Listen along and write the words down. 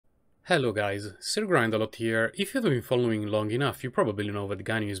Hello guys, Sir Grindalot here. If you have been following long enough, you probably know that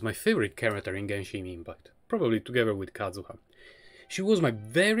Ganyu is my favorite character in Genshin Impact, probably together with Kazuha. She was my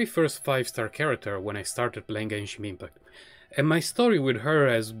very first 5-star character when I started playing Genshin Impact, and my story with her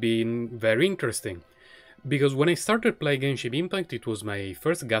has been very interesting, because when I started playing Genshin Impact it was my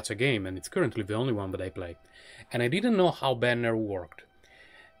first gacha game and it's currently the only one that I play, and I didn't know how banner worked.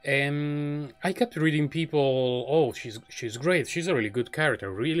 And I kept reading people, oh, she's great, she's a really good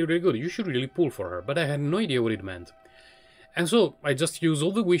character, really good, you should really pull for her, but I had no idea what it meant. And so I just used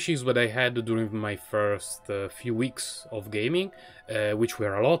all the wishes that I had during my first few weeks of gaming, which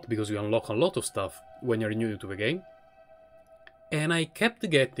were a lot, because you unlock a lot of stuff when you're new to the game. And I kept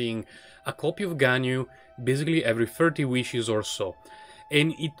getting a copy of Ganyu basically every 30 wishes or so.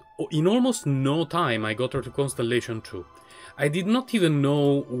 And in almost no time I got her to Constellation 2. I did not even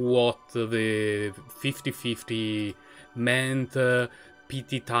know what the 50-50 meant,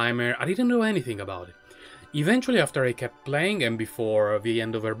 PT timer, I didn't know anything about it. Eventually, after I kept playing and before the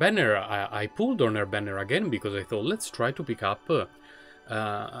end of her banner, I pulled on her banner again because I thought, let's try to pick up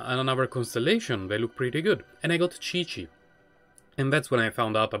another constellation, they look pretty good. And I got Chi-Chi. And that's when I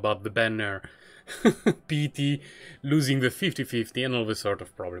found out about the banner PT losing the 50-50 and all this sort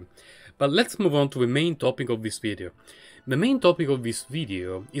of problem. But let's move on to the main topic of this video. The main topic of this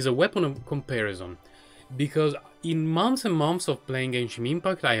video is a weapon of comparison, because in months and months of playing Genshin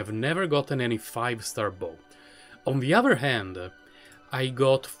Impact I have never gotten any 5-star bow. On the other hand, I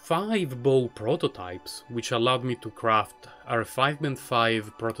got 5 bow prototypes, which allowed me to craft a Refinement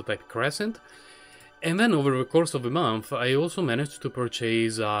 5 prototype Crescent, and then over the course of a month I also managed to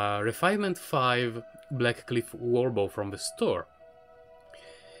purchase a Refinement 5 Blackcliff Warbow from the store.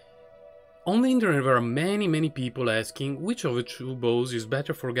 On the internet there are many people asking which of the two bows is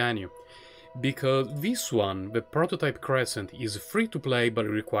better for Ganyu, because this one, the prototype Crescent, is free to play but it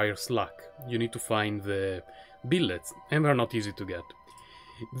requires luck. You need to find the billets and they're not easy to get.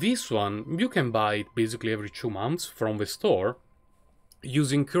 This one, you can buy it basically every 2 months from the store,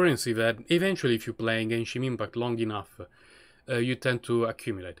 using currency that eventually if you play Genshin Impact long enough, you tend to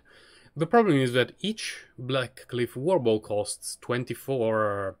accumulate. The problem is that each Blackcliff Warbow costs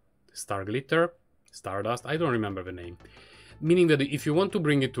 24 Star Glitter, Stardust, I don't remember the name. Meaning that if you want to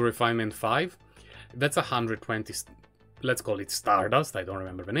bring it to Refinement 5, that's 120, let's call it Stardust, I don't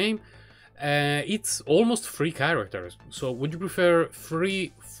remember the name. It's almost 3 characters. So would you prefer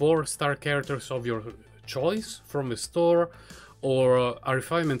 3 4-star characters of your choice from the store, or a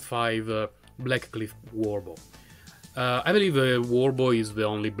Refinement 5 Blackcliff Warbow? I believe the Warbow is the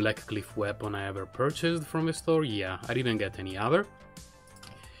only Blackcliff weapon I ever purchased from the store. Yeah, I didn't get any other.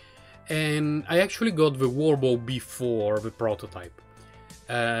 And I actually got the Warbow before the prototype.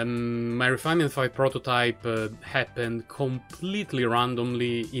 My Refinement 5 prototype happened completely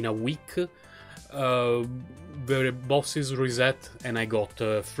randomly in a week. The bosses reset and I got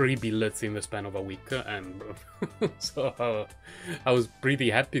 3 billets in the span of a week, and so I was pretty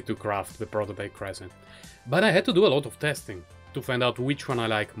happy to craft the prototype Crescent. But I had to do a lot of testing to find out which one I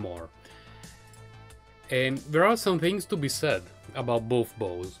like more. And there are some things to be said about both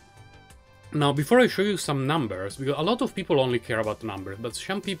bows. Now, before I show you some numbers, because a lot of people only care about numbers, but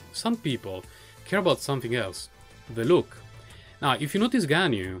some people care about something else, the look. Now, if you notice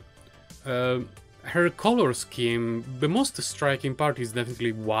Ganyu, her color scheme, the most striking part is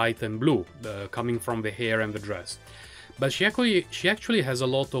definitely white and blue, coming from the hair and the dress. But she actually has a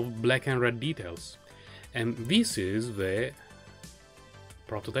lot of black and red details. And this is the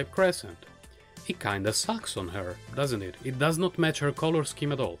prototype Crescent. It kinda sucks on her, doesn't it? It does not match her color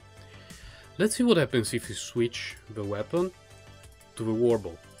scheme at all. Let's see what happens if you switch the weapon to the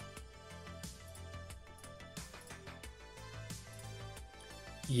Warbow.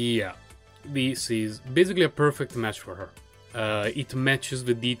 Yeah, this is basically a perfect match for her. It matches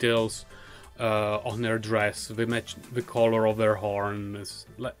the details on her dress, the color of her horns.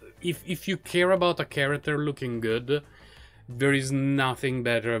 If you care about a character looking good, there is nothing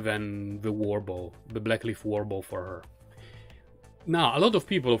better than the Warbow, the Blackcliff Warbow for her. Now, a lot of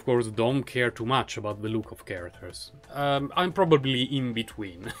people, of course, don't care too much about the look of characters. I'm probably in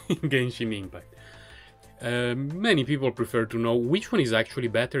between in Genshin Impact. Many people prefer to know which one is actually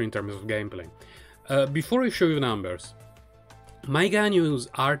better in terms of gameplay. Before I show you the numbers, my Ganyu's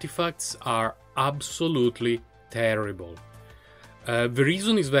artifacts are absolutely terrible. The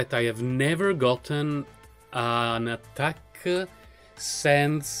reason is that I have never gotten an attack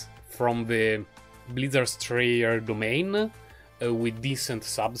sense from the Blizzard Strayer domain with decent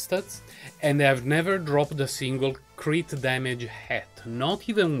substats, and I've never dropped a single crit damage hat, not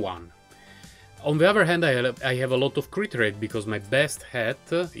even one. On the other hand, I have a lot of crit rate because my best hat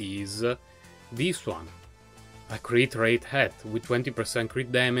is this one. A crit rate hat with 20%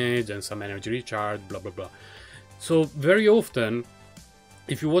 crit damage and some energy recharge, blah blah blah. So very often,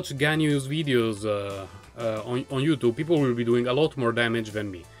 if you watch Ganyu's videos on YouTube, people will be doing a lot more damage than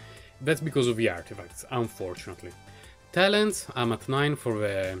me. That's because of the artifacts, unfortunately. Talents, I'm at 9 for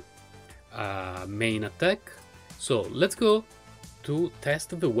the main attack. So let's go to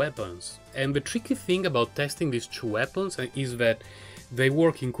test the weapons. And the tricky thing about testing these two weapons is that they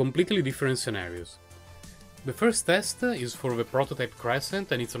work in completely different scenarios. The first test is for the prototype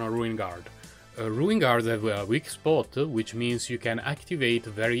Crescent, and it's on a Ruin Guard. Ruin Guards have a weak spot, which means you can activate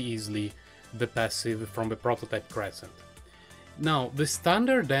very easily the passive from the prototype Crescent. Now, the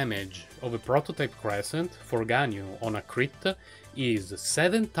standard damage of a prototype Crescent for Ganyu on a crit is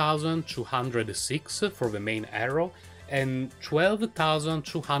 7206 for the main arrow and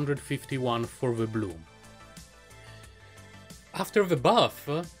 12,251 for the bloom. After the buff,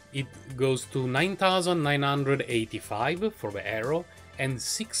 it goes to 9,985 for the arrow and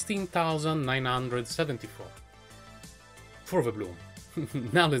 16,974 for the bloom.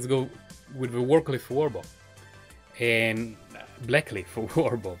 Now let's go with the Warcliff Warbow and Blackcliff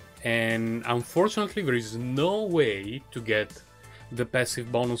Warbow. And unfortunately there is no way to get the passive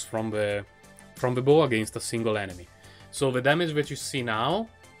bonus from the bow against a single enemy. So the damage that you see now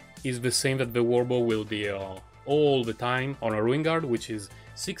is the same that the Warbow will deal all the time on a Ruin Guard, which is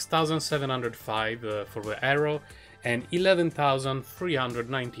 6,705 for the arrow and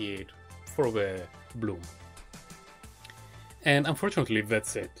 11,398 for the bloom. And unfortunately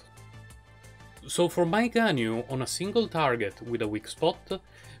that's it. So for my Ganyu, on a single target with a weak spot,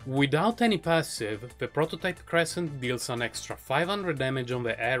 without any passive, the prototype Crescent deals an extra 500 damage on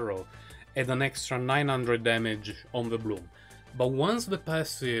the arrow and an extra 900 damage on the bloom. But once the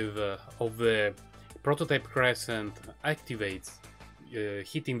passive of the prototype Crescent activates,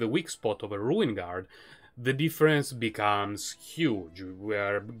 hitting the weak spot of a Ruin Guard, the difference becomes huge. We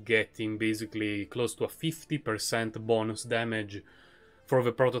are getting basically close to a 50% bonus damage for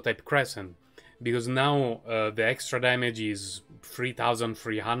the prototype Crescent, because now the extra damage is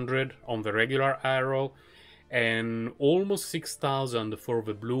 3,300 on the regular arrow and almost 6,000 for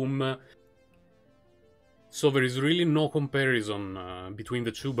the bloom. So there is really no comparison between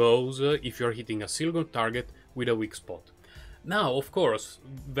the two bows if you're hitting a single target with a weak spot. Now, of course,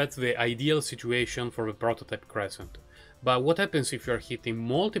 that's the ideal situation for the prototype Crescent. But what happens if you're hitting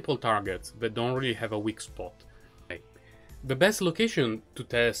multiple targets that don't really have a weak spot? The best location to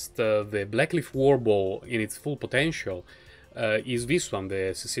test the Blackcliff Warbow in its full potential is this one,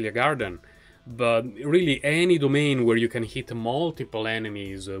 the Cecilia Garden. But really any domain where you can hit multiple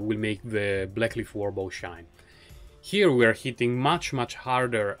enemies will make the Blackcliff Warbow shine. Here we are hitting much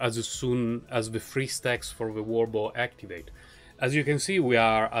harder as soon as the free stacks for the Warbow activate. As you can see, we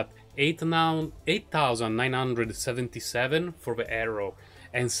are at 8,977 for the arrow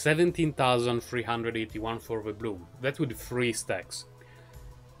and 17,381 for the bloom. That with 3 stacks.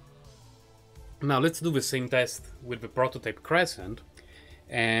 Now let's do the same test with the prototype Crescent,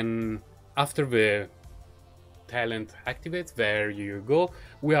 and after the talent activates, there you go,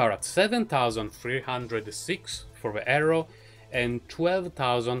 we are at 7,306 for the arrow and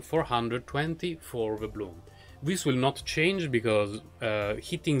 12,420 for the bloom. This will not change because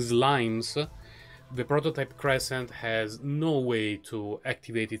hitting slimes, the prototype Crescent has no way to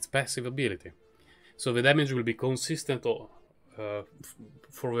activate its passive ability. So the damage will be consistent for the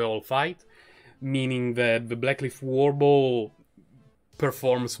whole fight, meaning that the Blackcliff Warbow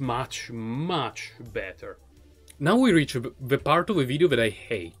performs much better. Now we reach the part of the video that I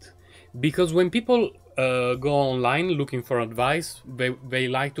hate, because when people go online looking for advice, they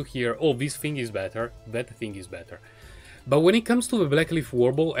like to hear, oh, this thing is better, that thing is better. But when it comes to the Blackcliff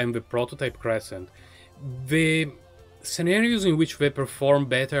Warbow and the prototype Crescent, the scenarios in which they perform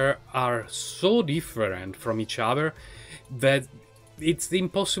better are so different from each other that it's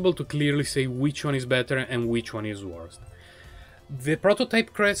impossible to clearly say which one is better and which one is worse. The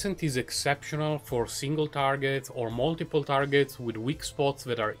prototype Crescent is exceptional for single targets or multiple targets with weak spots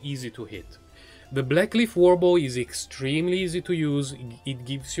that are easy to hit. The Blackcliff Warbow is extremely easy to use, it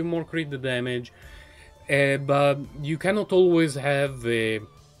gives you more crit damage, but you cannot always have the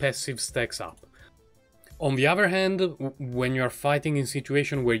passive stacks up. On the other hand, when you are fighting in a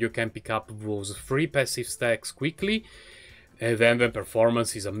situation where you can pick up those 3 passive stacks quickly, then the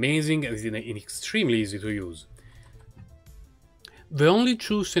performance is amazing and is extremely easy to use. The only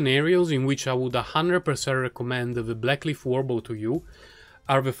 2 scenarios in which I would 100% recommend the Blackcliff Warbow to you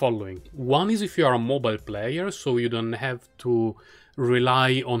are the following. One is if you are a mobile player, so you don't have to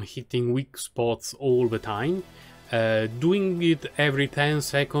rely on hitting weak spots all the time. Doing it every 10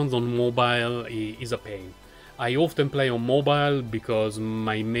 seconds on mobile is a pain. I often play on mobile because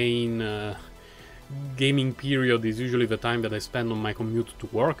my main gaming period is usually the time that I spend on my commute to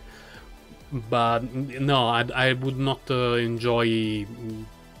work. But no, I would not enjoy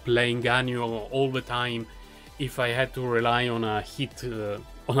playing Ganyu all the time if I had to rely on a hit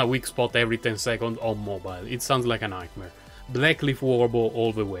on a weak spot every 10 seconds on mobile. It sounds like a nightmare. Blackcliff Warbow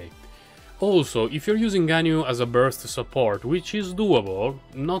all the way. Also, if you're using Ganyu as a burst support, which is doable,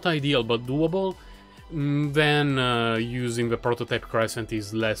 not ideal but doable, then using the prototype Crescent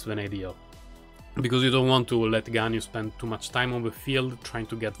is less than ideal. Because you don't want to let Ganyu spend too much time on the field trying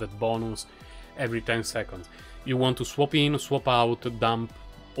to get that bonus every 10 seconds. You want to swap in, swap out, dump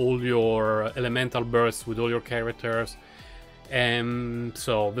all your elemental bursts with all your characters. And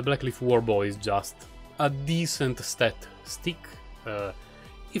so the Blackcliff Warbow is just a decent stat stick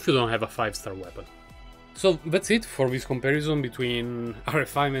if you don't have a 5-star weapon. So that's it for this comparison between a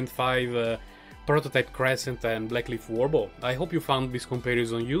Refinement 5 prototype Crescent and Blackcliff Warbow. I hope you found this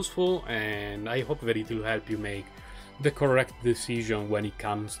comparison useful, and I hope that it will help you make the correct decision when it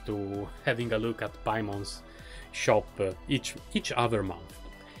comes to having a look at Paimon's shop each other month.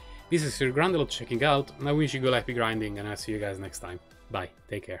 This is Sir Grandelot checking out. I wish you good happy grinding, and I'll see you guys next time. Bye,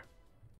 take care.